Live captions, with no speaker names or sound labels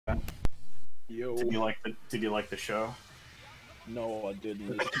Yo. Did you like the show? No, I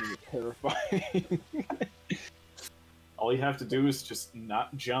didn't. This was terrifying. All you have to do is just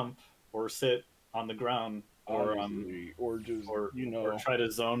not jump or sit on the ground, or just or you know, or try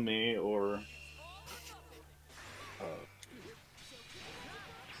to zone me, or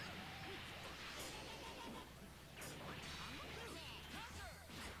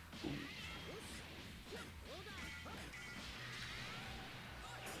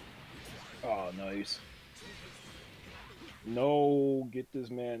oh, nice. No, get this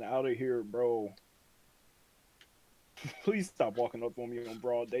man out of here, bro. Please stop walking up on me on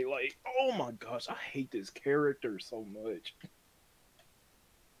broad daylight. Oh my gosh, I hate this character so much.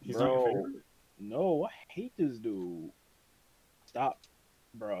 he's Bro, not your favorite? no, I hate this dude. Stop,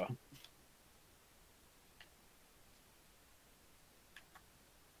 bro.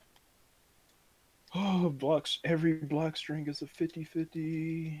 Oh, every block string is a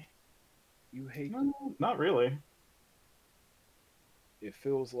 50-50. You hate No, not really. it.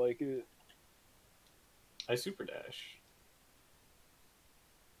 Feels like it. I super dash.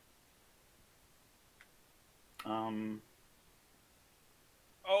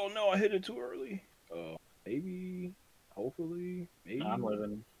 Oh no, I hit it too early. Maybe, hopefully, maybe. I'm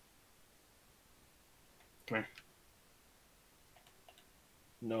living. Come here.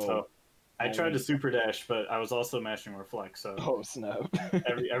 No. So, I tried to super dash, but I was also mashing reflect, so Oh snap!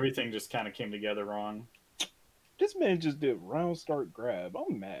 everything just kind of came together wrong. This man just did round start grab.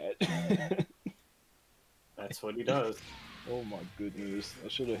 I'm mad. That's what he does. Oh my goodness! I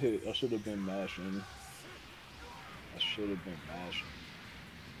should have hit. I should have been mashing. I should have been mashing.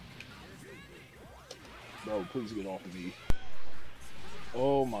 Bro, please get off of me.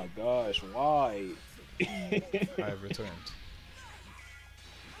 Oh my gosh! Why? I have returned.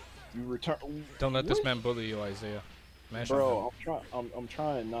 You return. Don't let this man bully you, Isaiah. Mash him. Bro, I'm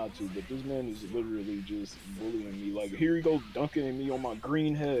trying not to, but this man is literally just bullying me. Like, here he goes dunking at me on my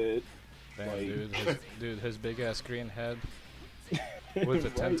green head. Damn, like, dude, his big ass green head with the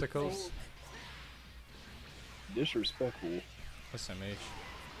right, tentacles. Bro. Disrespectful. SMH.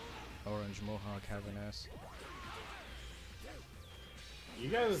 Orange Mohawk having ass. You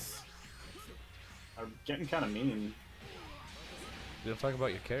guys are getting kind of mean. You don't talk about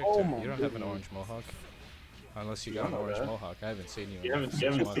your character. Oh my you don't have an goodness. orange mohawk. Unless you You got an don't know orange that. mohawk. I haven't seen you in You haven't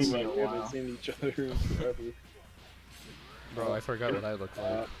six months. seen me in a We haven't while. seen each other in forever. Bro, I forgot what I look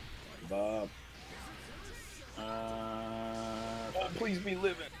like. Bob. Please be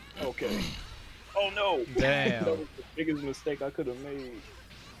living. Okay. Oh no! Damn. That was the biggest mistake I could have made.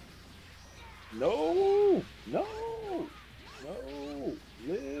 No! No! No!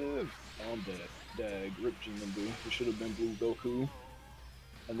 Live! I'm dead. Dag. Rip Jinimbu. It should have been Blue Goku.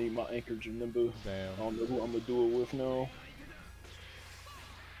 I need my anchor Jinimbu. Damn. I don't know who I'm gonna do it with now.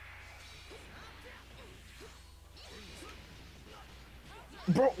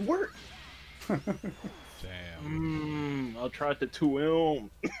 Bro, where? Damn. I tried the 2M.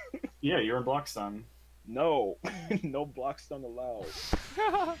 Yeah, you're in block stun. No. No block stun allowed.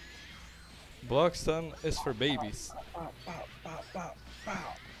 Block stun is for babies. Bow, bow, bow, bow,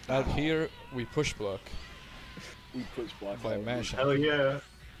 bow. Out here, we push block We push block by out. mashing. Hell yeah.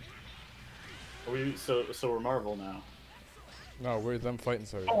 So we're Marvel now. No, we're them fighting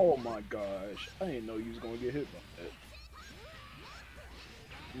sorry. Oh my gosh. I didn't know you was gonna get hit by that.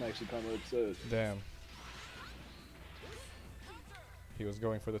 I'm actually kind of upset. Damn. He was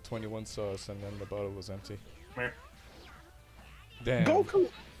going for the 21 sauce and then the bottle was empty. Come here. Damn. Goku!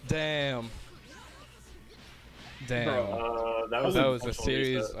 Damn. Damn. Bro, that was That an was a unfortunate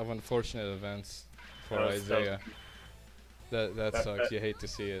series reset. of unfortunate events for That was- Isaiah. That that- sucks. that- You hate to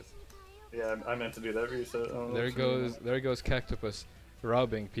see it. Yeah, I meant to do that reset. Oh, There goes Cactipus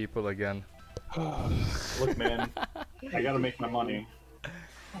robbing people again. Look, man, I gotta make my money.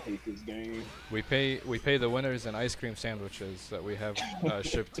 I hate this game. We pay the winners in ice cream sandwiches that we have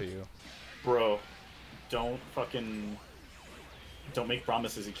shipped to you. Bro, don't make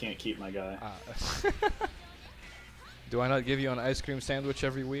promises you can't keep, my guy. Do I not give you an ice cream sandwich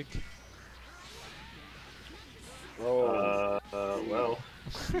every week? Bro. Well,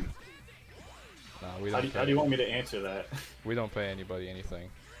 Nah, we how don't. do you want me to answer that? We don't pay anybody anything.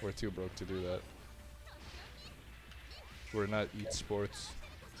 We're too broke to do that. We're not Eat Sports.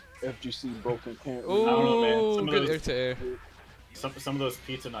 FGC broken parent. Oh, don't know, man. Some of good those- air to air. Some of those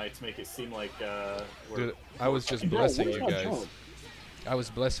pizza nights make it seem like we're, Dude, I was just Bro, blessing where's you my guys. jump? I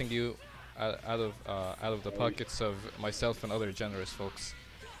was blessing you out of the pockets of myself and other generous folks,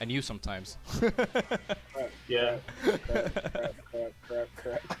 and you sometimes. yeah.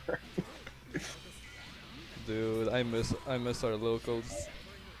 Crap. Dude, I miss our locals.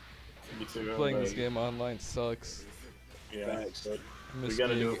 Me too. Playing this game online sucks. Yeah. Facts. But I we miss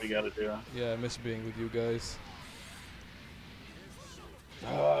gotta being, do what we gotta do. Yeah, I miss being with you guys.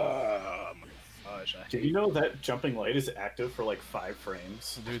 Oh my gosh, I Did hate you know that jumping light is active for like 5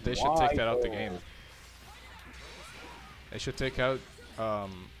 frames? Dude, they should Why take that out the though? game. They should take out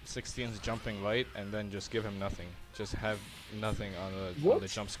 16's jumping light and then just give him nothing. Just have nothing on the What?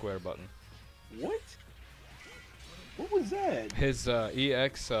 jump square button. What? What was that? His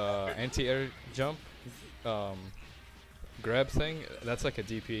EX anti-air jump grab thing, that's like a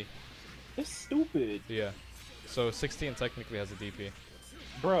DP. That's stupid, Yeah. So 16 technically has a DP.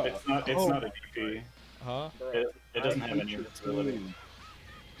 bro. It's not a DP. Huh? It doesn't have any invincibility.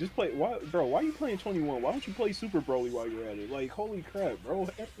 Just play. Why, bro? Why are you playing 21? Why don't you play Super Broly while you're at it? Like, holy crap, bro!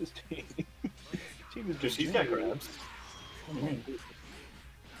 F this team. Team is Because she's got degenerate. grabs. What do you mean?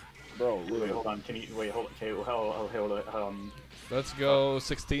 Bro. Wait, Look. hold on. Can you wait? Hold. Okay. Hold on. Let's go.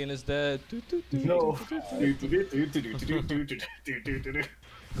 16 is dead. No.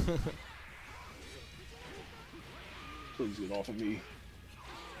 Please get off of me.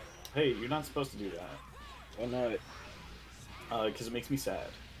 Hey, you're not supposed to do that. Why not? Because it makes me sad.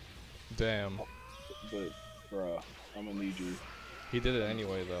 Damn. But, bro, I'm gonna need you. He did it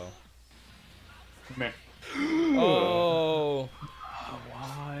anyway, though. Meh. Oh,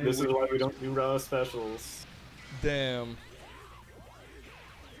 Why? This is why we don't do raw specials. damn.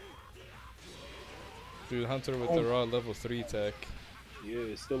 Dude, Hunter with the raw level 3 tech. Yeah,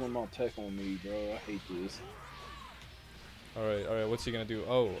 it's still in my tech on me, bro. I hate this. Alright, what's he gonna do?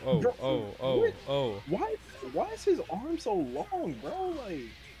 Oh, Bro, what? oh. Why is his arm so long, bro? Like,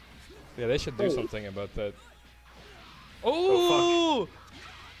 Yeah, they should do Oh. something about that. Oh!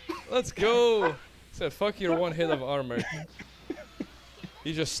 Let's go! Said, fuck your one hit of armor.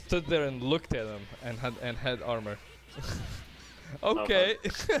 He just stood there and looked at him and had armor. Okay.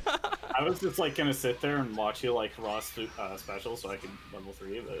 I was just like gonna sit there and watch you like raw special so I could level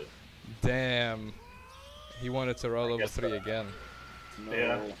 3, but Damn. He wanted to raw level guess 3 so. again. no.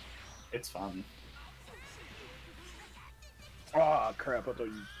 Yeah. It's fun. Ah, crap! I thought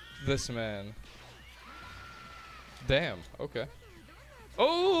you. This man. Damn, okay.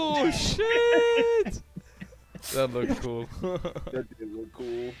 Oh, shit! That looked cool. That did look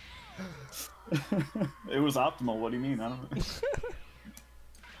cool. It was optimal. What do you mean? I don't know.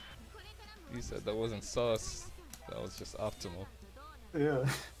 You said that wasn't sauce. That was just optimal. Yeah.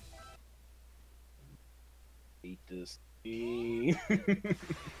 Hate this.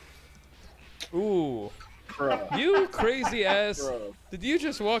 Ooh. Bruh. You crazy ass. Bruh. Did you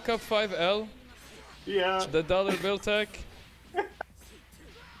just walk up 5L? Yeah. The dollar bill tech?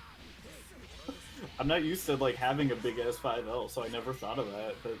 I'm not used to like having a big S5L, so I never thought of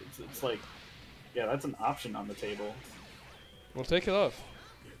that. But it's like, yeah, that's an option on the table. Well, take it off.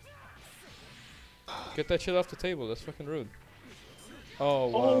 Get that shit off the table. That's fucking rude. Oh,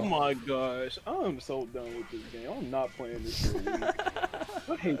 wow. Oh my gosh, I'm so done with this game. I'm not playing this for a week.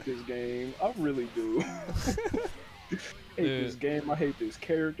 I hate this game. I really do. Hate this game. I hate this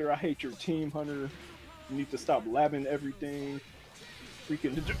character. I hate your team, Hunter. You need to stop labbing everything.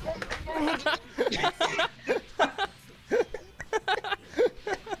 Freaking.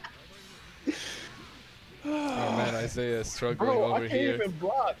 Oh man, Isaiah is struggling Bro, over I can't here. even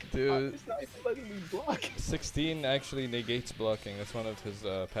block. Dude. It's not even letting me block. 16 actually negates blocking. That's one of his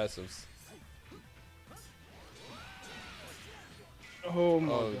passives. Oh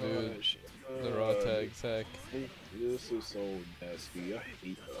my Oh, dude. gosh. The raw tag tech. This is so nasty. I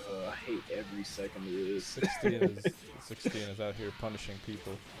hate every second of this. 16 is out here punishing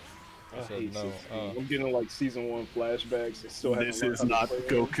people. I said hate no. 16. I'm getting like season 1 flashbacks. I still haven't This learned is how to not play it.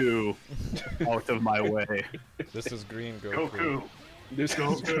 Goku. Out of my way. This is green Goku. Goku. This is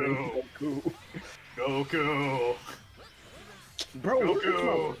Goku. Goku. Goku. Bro, look at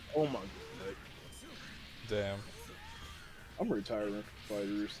Goku. my- oh my god. Damn. I'm retiring from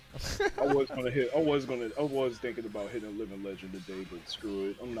fighters. I was thinking about hitting Living Legend today, but screw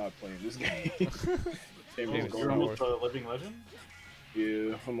it. I'm not playing this game. Game Oh, is you're going You're on. almost a living legend?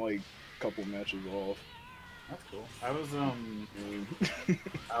 Yeah, I'm like a couple matches off. That's cool. I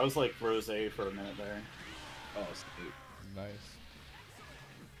was like Rose for a minute there. Oh, sick. Nice.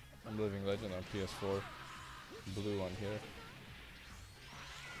 I'm living legend on PS4. Blue on here.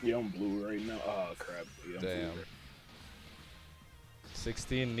 Yeah, I'm blue right now. Oh crap. Yeah, I'm Damn. blue.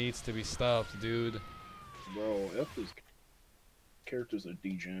 16 needs to be stopped, dude. Bro, F this character's a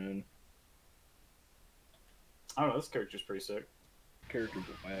degen. I don't know, this character's pretty sick. Character's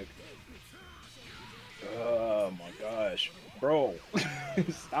a whack. Oh my gosh. Bro.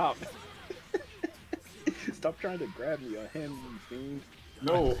 Stop. Stop trying to grab me, a hand, you fiend.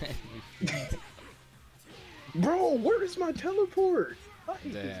 No. Bro, where is my teleport? I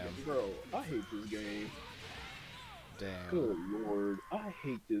hate this Damn. game, bro. I hate this game. Damn. Good lord, I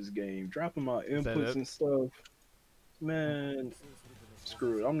hate this game. Dropping my that inputs it? and stuff. Man,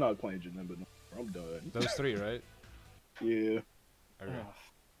 screw it. I'm not playing Janemba no more. I'm done. Those three, right? Yeah. Okay.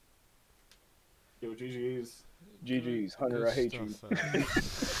 Yo, GG's. GG's. Hunter, I hate you. Stuff,